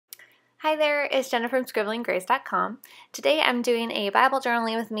Hi there, it's Jenna from scribblinggrace.com. Today I'm doing a Bible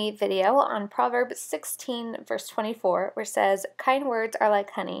journaling with me video on Proverbs 16 verse 24, which says, "Kind words are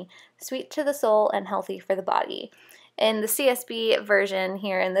like honey, sweet to the soul and healthy for the body." In the CSB version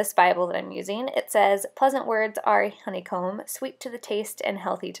here in this Bible that I'm using, it says, "Pleasant words are a honeycomb, sweet to the taste and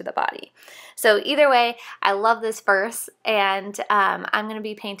healthy to the body." So either way, I love this verse, and I'm going to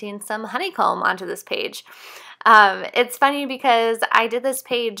be painting some honeycomb onto this page. It's funny because I did this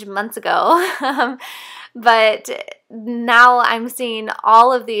page months ago, but now I'm seeing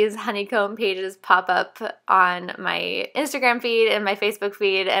all of these honeycomb pages pop up on my Instagram feed and my Facebook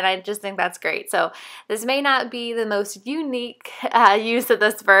feed, and I just think that's great. So this may not be the most unique use of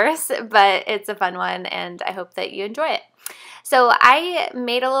this verse, but it's a fun one, and I hope that you enjoy it. So I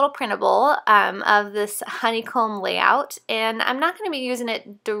made a little printable of this honeycomb layout, and I'm not going to be using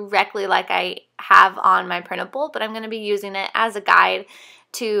it directly like I have on my printable, but I'm going to be using it as a guide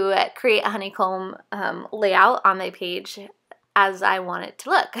to create a honeycomb layout on my page as I want it to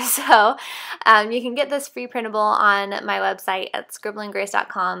look. So you can get this free printable on my website at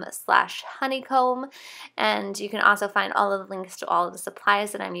scriblinggrace.com/honeycomb, and you can also find all of the links to all of the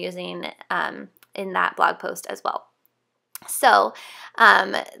supplies that I'm using in that blog post as well. So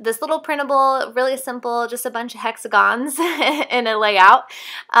this little printable, really simple, just a bunch of hexagons in a layout,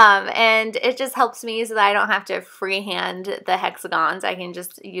 and it just helps me so that I don't have to freehand the hexagons. I can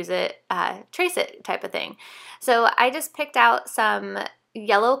just use it, trace it type of thing. So I just picked out some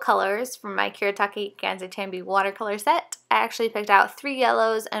yellow colors from my Kiritake Ganzi watercolor set. I actually picked out 3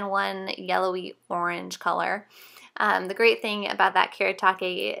 yellows and 1 yellowy orange color. The great thing about that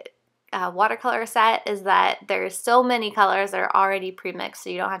Kiritake watercolor set is that there's so many colors that are already pre-mixed, so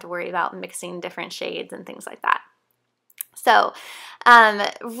you don't have to worry about mixing different shades and things like that. So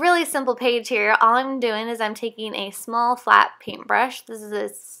really simple page here. All I'm doing is I'm taking a small flat paintbrush. This is a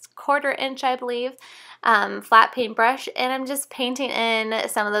 1/4 inch, I believe, flat paintbrush, and I'm just painting in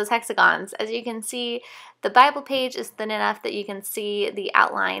some of those hexagons. As you can see, the Bible page is thin enough that you can see the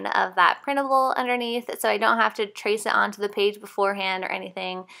outline of that printable underneath, so I don't have to trace it onto the page beforehand or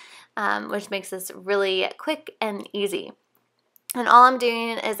anything, which makes this really quick and easy. And all I'm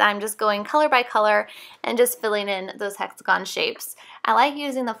doing is I'm just going color by color and just filling in those hexagon shapes. I like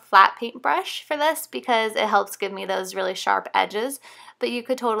using the flat paintbrush for this because it helps give me those really sharp edges, but you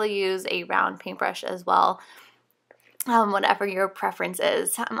could totally use a round paintbrush as well. Whatever your preference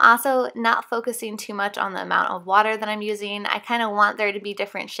is. I'm also not focusing too much on the amount of water that I'm using. I kind of want there to be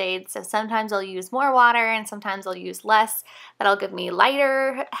different shades, so sometimes I'll use more water and sometimes I'll use less. That'll give me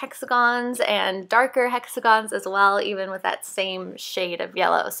lighter hexagons and darker hexagons as well, even with that same shade of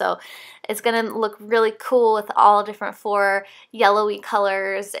yellow. So it's going to look really cool with all different 4 yellowy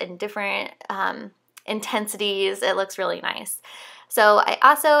colors and different intensities. It looks really nice. So I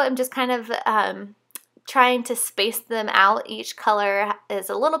also am just kind of trying to space them out. Each color is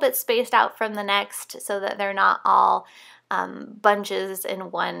a little bit spaced out from the next so that they're not all bunches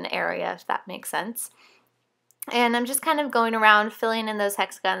in one area, if that makes sense. And I'm just kind of going around filling in those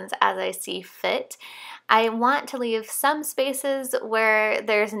hexagons as I see fit. I want to leave some spaces where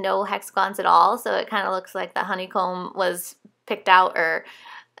there's no hexagons at all, so it kind of looks like the honeycomb was picked out or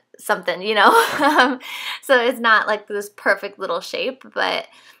something, you know. So it's not like this perfect little shape, but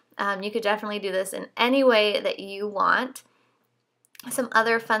you could definitely do this in any way that you want. Some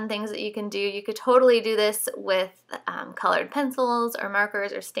other fun things that you can do, you could totally do this with colored pencils or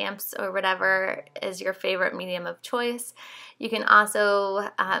markers or stamps or whatever is your favorite medium of choice. You can also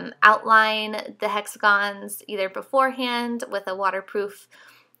outline the hexagons either beforehand with a waterproof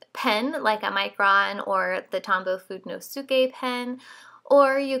pen like a Micron or the Tombow Food no Suke pen,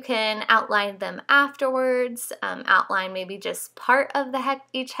 or you can outline them afterwards. Outline maybe just part of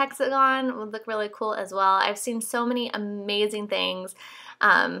each hexagon would look really cool as well. I've seen so many amazing things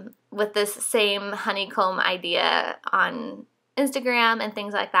with this same honeycomb idea on Instagram and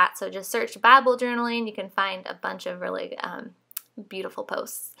things like that. So just search Bible journaling. You can find a bunch of really beautiful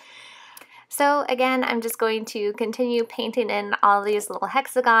posts. So again, I'm just going to continue painting in all these little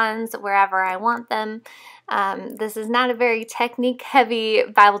hexagons wherever I want them. This is not a very technique-heavy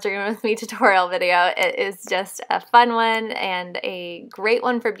Bible Journal with Me tutorial video. It is just a fun one and a great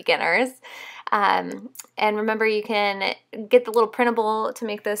one for beginners. And remember, you can get the little printable to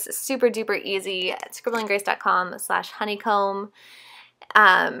make this super duper easy at scriblinggrace.com/honeycomb.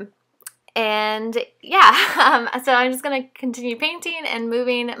 And yeah, so I'm just going to continue painting and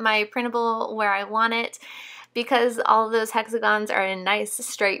moving my printable where I want it. Because all of those hexagons are in nice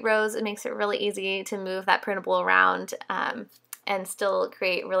straight rows, it makes it really easy to move that printable around and still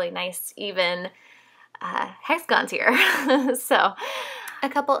create really nice even hexagons here. So A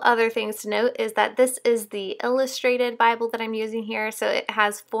couple other things to note is that this is the illustrated Bible that I'm using here, so it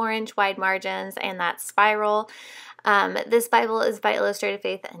has 4-inch wide margins and that spiral. This Bible is by Illustrated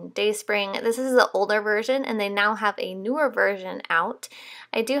Faith and Dayspring. This is the older version, and they now have a newer version out.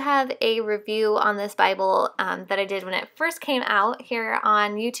 I do have a review on this Bible that I did when it first came out here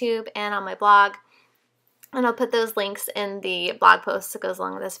on YouTube and on my blog. And I'll put those links in the blog post that goes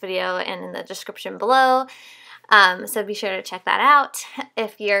along with this video and in the description below. So be sure to check that out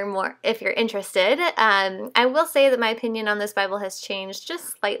if you're interested. I will say that my opinion on this Bible has changed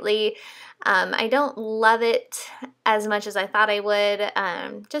just slightly. I don't love it as much as I thought I would,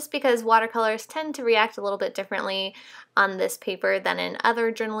 just because watercolors tend to react a little bit differently on this paper than in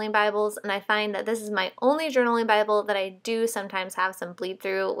other journaling Bibles, and I find that this is my only journaling Bible that I do sometimes have some bleed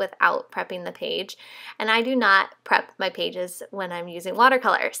through without prepping the page, and I do not prep my pages when I'm using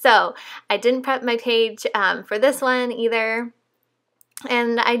watercolor. So I didn't prep my page for this one either,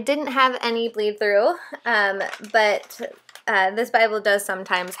 and I didn't have any bleed through, but this Bible does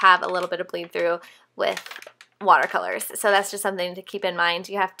sometimes have a little bit of bleed through with watercolors, so that's just something to keep in mind.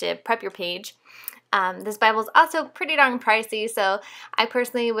 You have to prep your page. This Bible is also pretty darn pricey, so I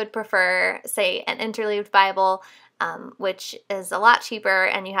personally would prefer, say, an interleaved Bible, which is a lot cheaper,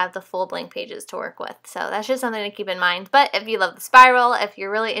 and you have the full blank pages to work with. So that's just something to keep in mind. But if you love the spiral, if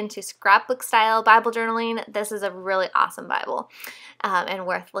you're really into scrapbook style Bible journaling, this is a really awesome Bible and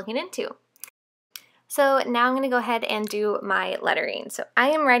worth looking into. So now I'm going to go ahead and do my lettering. So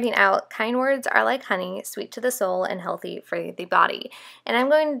I am writing out, kind words are like honey, sweet to the soul and healthy for the body. And I'm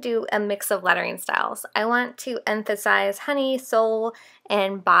going to do a mix of lettering styles. I want to emphasize honey, soul,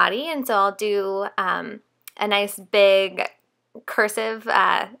 and body. And so I'll do a nice big cursive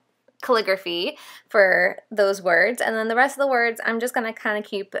calligraphy for those words. And then the rest of the words, I'm just going to kind of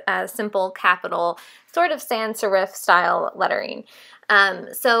keep a simple capital, sort of sans serif style lettering.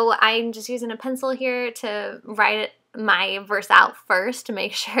 So I'm just using a pencil here to write my verse out first to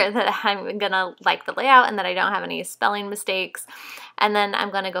make sure that I'm gonna like the layout and that I don't have any spelling mistakes. And then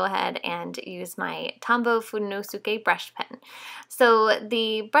I'm gonna go ahead and use my Tombow Funosuke brush pen. So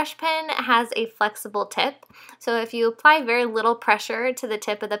the brush pen has a flexible tip. So if you apply very little pressure to the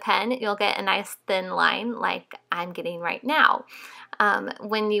tip of the pen, you'll get a nice thin line like I'm getting right now.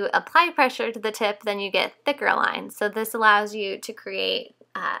 When you apply pressure to the tip, then you get thicker lines. So this allows you to create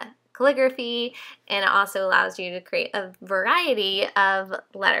calligraphy, and it also allows you to create a variety of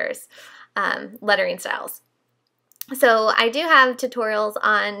letters, lettering styles. So I do have tutorials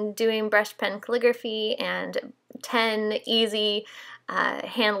on doing brush pen calligraphy and 10 easy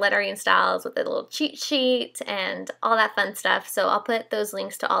hand lettering styles with a little cheat sheet and all that fun stuff. So I'll put those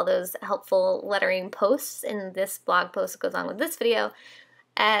links to all those helpful lettering posts in this blog post that goes on with this video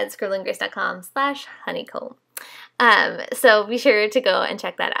at scribblinggrace.com/honeycomb. So be sure to go and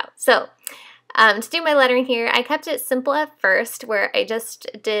check that out. So to do my lettering here, I kept it simple at first, where I just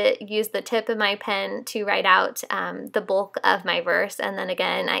use the tip of my pen to write out the bulk of my verse, and then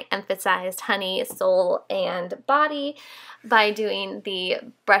again I emphasized honey, soul, and body by doing the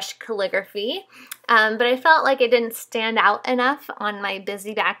brush calligraphy. But I felt like it didn't stand out enough on my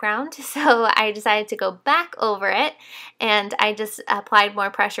busy background, so I decided to go back over it, and I just applied more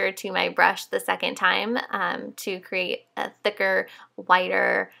pressure to my brush the second time to create a thicker,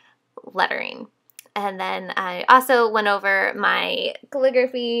 whiter lettering. And then I also went over my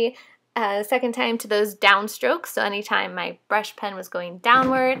calligraphy second time to those downstrokes. So anytime my brush pen was going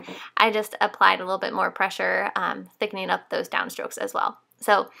downward, I just applied a little bit more pressure, thickening up those downstrokes as well.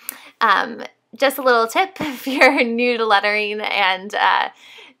 So just a little tip, if you're new to lettering and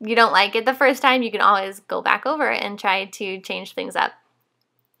you don't like it the first time, you can always go back over it and try to change things up.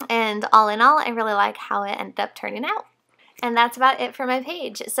 And all in all, I really like how it ended up turning out. And that's about it for my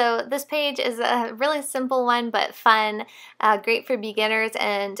page. So this page is a really simple one, but fun, great for beginners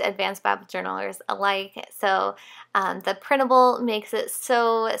and advanced Bible journalers alike. So the printable makes it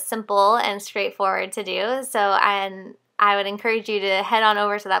so simple and straightforward to do. So I would encourage you to head on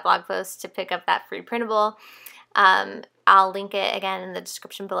over to that blog post to pick up that free printable. I'll link it again in the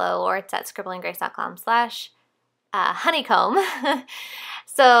description below, or it's at scribblinggrace.com/honeycomb.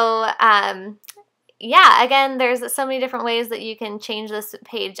 So yeah, again, there's so many different ways that you can change this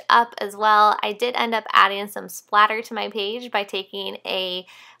page up as well. I did end up adding some splatter to my page by taking a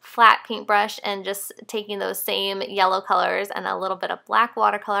flat paintbrush and just taking those same yellow colors and a little bit of black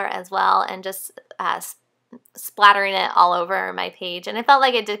watercolor as well, and just splattering it all over my page. And I felt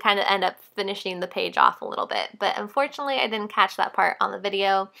like it did kind of end up finishing the page off a little bit, but unfortunately I didn't catch that part on the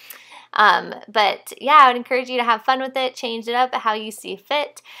video. But yeah, I would encourage you to have fun with it, change it up how you see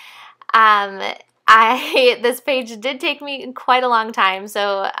fit. this page did take me quite a long time,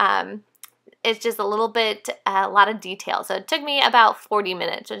 so it's just a lot of detail. So it took me about 40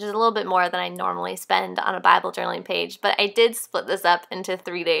 minutes, which is a little bit more than I normally spend on a Bible journaling page, but I did split this up into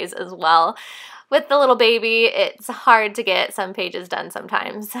 3 days as well. With the little baby, it's hard to get some pages done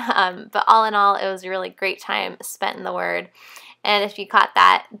sometimes, but all in all, it was a really great time spent in the Word. And if you caught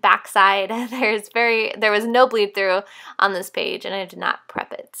that backside, there was no bleed through on this page, and I did not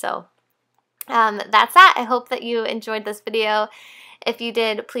prep it. So that's that. I hope that you enjoyed this video. If you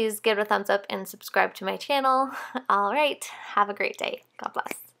did, please give it a thumbs up and subscribe to my channel. All right, have a great day. God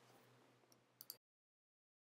bless.